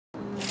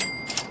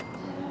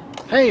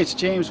Hey, it's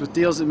James with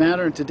Deals That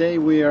Matter, and today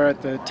we are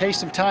at the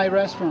Taste of Thai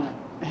restaurant.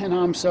 And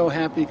I'm so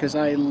happy because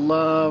I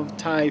love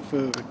Thai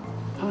food.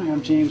 Hi,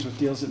 I'm James with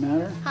Deals That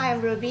Matter. Hi,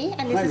 I'm Ruby,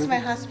 and this Hi, is Ruby. my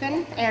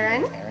husband,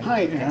 Aaron.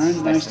 Hi,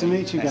 Aaron. Nice to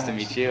meet you guys. Nice to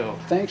meet you.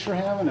 Thanks for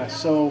having us.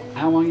 So,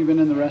 how long you been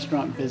in the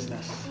restaurant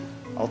business?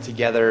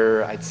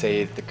 Altogether, I'd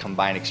say the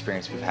combined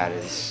experience we've had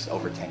is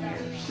over 10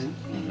 years.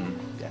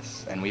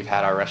 Yes, and we've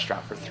had our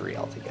restaurant for 3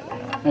 altogether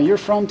now. Now, you're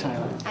from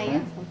Thailand, I right?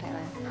 am from Thailand.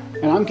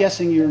 And I'm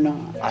guessing you're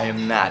not. I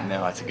am not,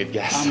 no, that's a good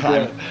guess. I'm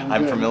good.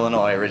 I'm good. from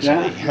Illinois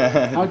originally.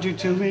 Yeah? How'd you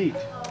two meet?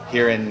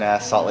 Here in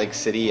Salt Lake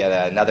City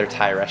at another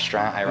Thai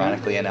restaurant,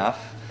 ironically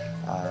enough.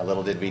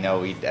 Little did we know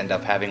we'd end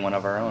up having one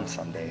of our own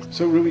someday.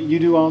 So, Ruby, you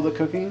do all the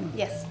cooking?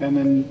 Yes. And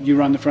then you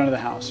run the front of the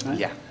house, right?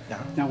 Yeah.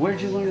 Now, where'd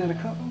you learn how to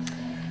cook?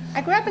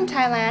 I grew up in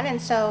Thailand,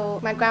 and so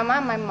my grandma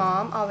and my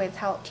mom always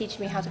helped teach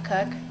me how to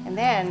cook. And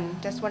then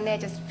just one day,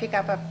 just pick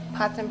up a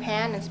pots and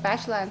pan and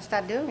spatula and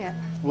start doing it.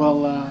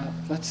 Well,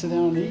 let's sit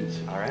down and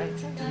eat. All right.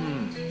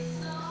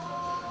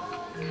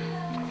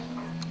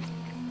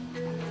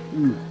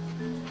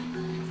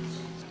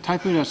 Thai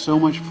food has so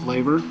much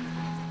flavor.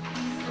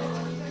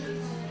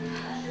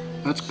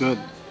 That's good.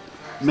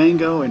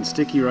 Mango and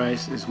sticky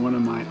rice is one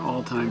of my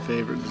all-time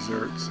favorite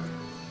desserts.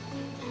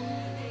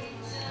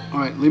 All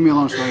right, leave me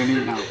alone so I can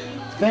eat now.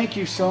 Thank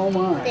you so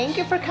much. Thank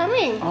you for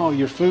coming. Oh,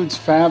 your food's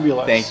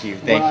fabulous. Thank you.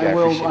 Thank you. I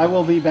appreciate it. I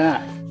will be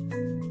back.